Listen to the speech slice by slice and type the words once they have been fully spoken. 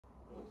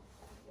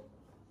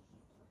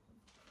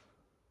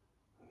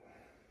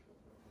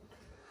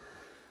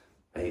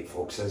Right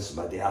folks, this is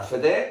my day off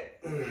today.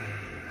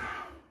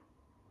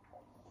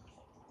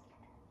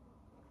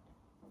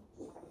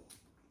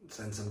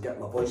 Since I'm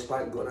getting my voice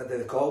back and going into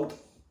the cold,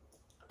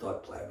 I thought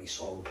I'd play a wee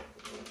song.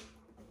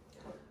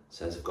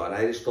 Since I've got an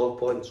Irish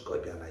top on, it's got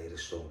to be an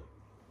Irish song.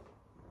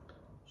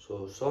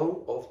 So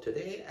song of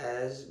today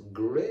is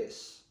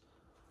Grace.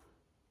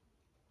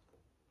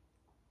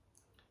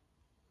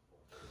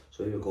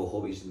 So here we go,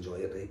 hope you enjoy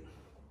it, right?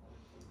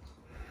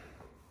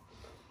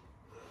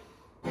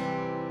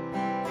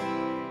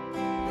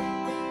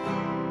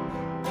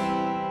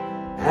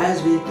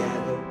 As we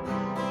gather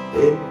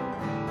in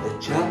the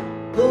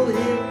chapel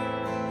here,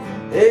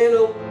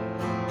 hello,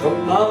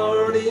 come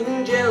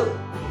morning Jill,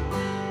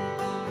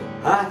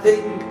 I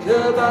think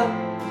about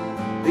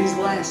these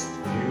last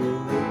few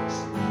weeks,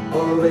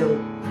 or will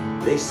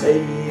they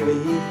say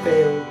we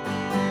failed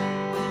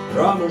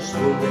from our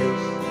school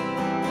days?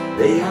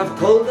 They have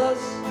told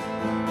us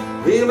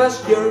we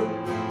must yearn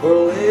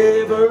for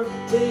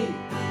liberty,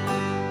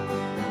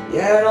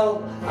 yet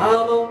all I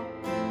want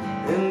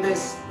in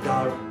this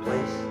dark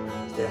place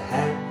is to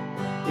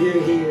have you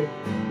here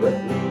with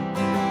me.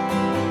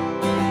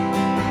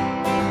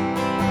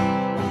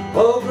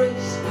 Oh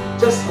Grace,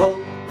 just hold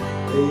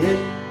me in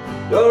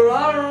your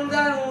arms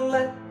and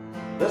let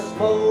this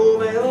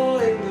moment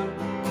linger.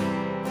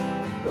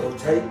 Go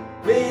take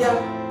me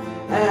up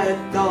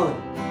at dawn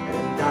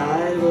and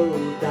I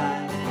will die.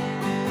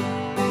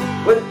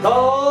 With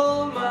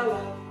all my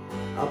love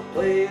I'll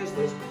place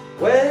this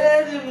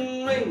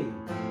wedding ring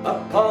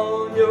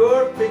upon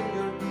your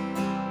finger.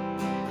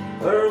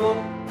 There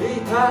won't be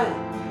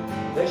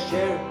time to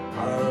share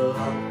our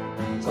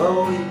love,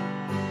 so we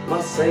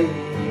must say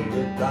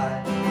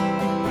goodbye.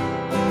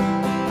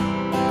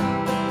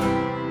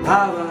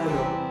 Now I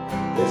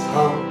know it's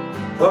hard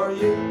for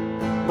you,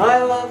 my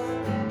love,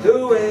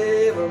 to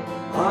ever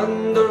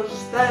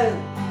understand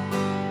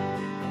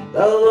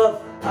the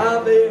love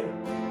I bear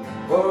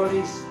for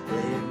these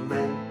brave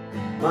men,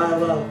 my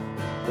love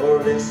for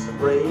this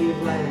brave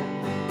land.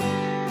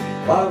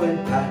 But when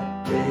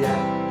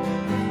Patriot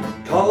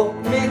called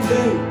me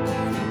to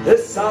the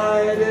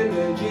side in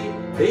the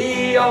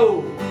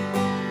GPO,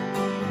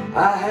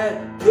 I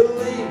had to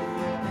leave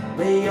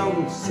my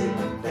own sick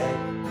bed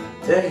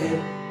to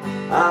him.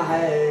 I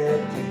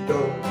had to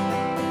go.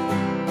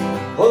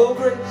 Oh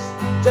Grace,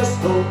 just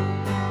hold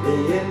me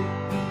in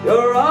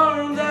your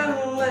arms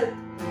and let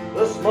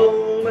this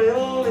moment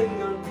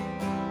linger.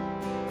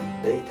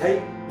 They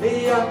take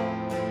me up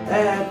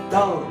at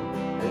dawn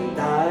and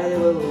I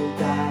will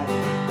die.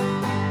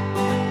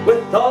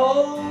 With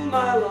all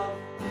my love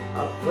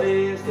I'll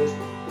place this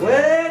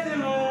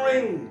wedding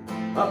ring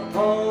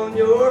upon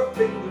your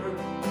finger.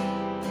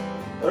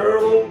 There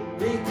won't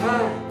be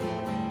time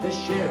to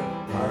share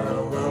our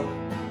love,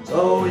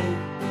 so we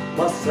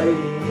must say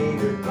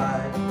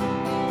goodbye.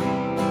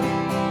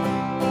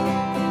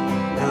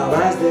 Now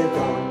as the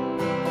dawn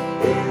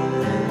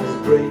is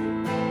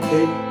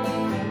breaking,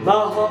 my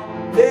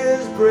heart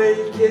is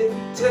breaking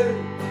too.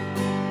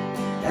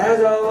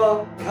 As I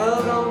walk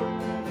along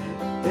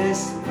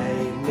this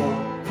May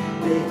morning,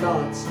 my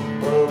thoughts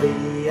will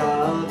be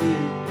of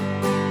you,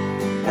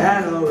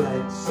 and I'll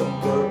write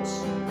some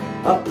words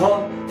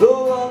upon the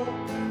wall,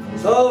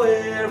 so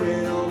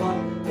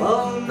everyone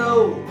will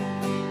know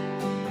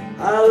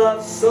I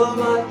love so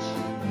much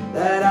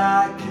that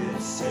I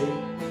could say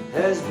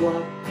as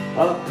one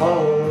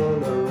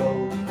upon the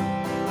road.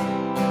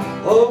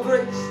 Oh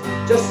Grace,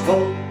 just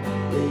hold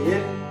me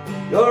in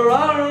your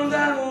arms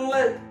and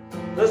let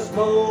this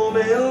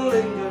moment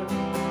linger.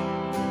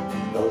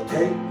 They'll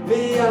take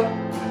me up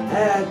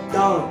at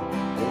dawn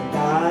and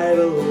I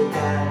will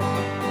die.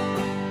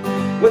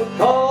 With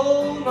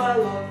all my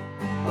love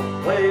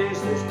I'll place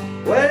this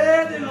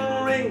wedding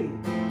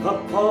ring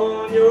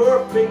upon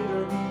your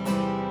finger.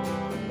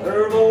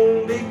 There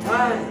won't be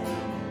time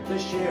to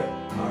share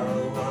our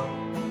love,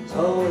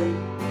 so we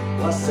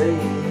must say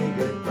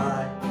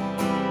goodbye.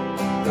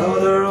 No,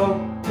 there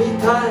won't be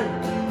time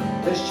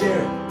to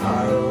share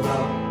our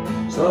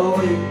love, so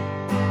we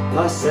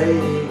must say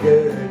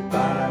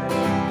goodbye.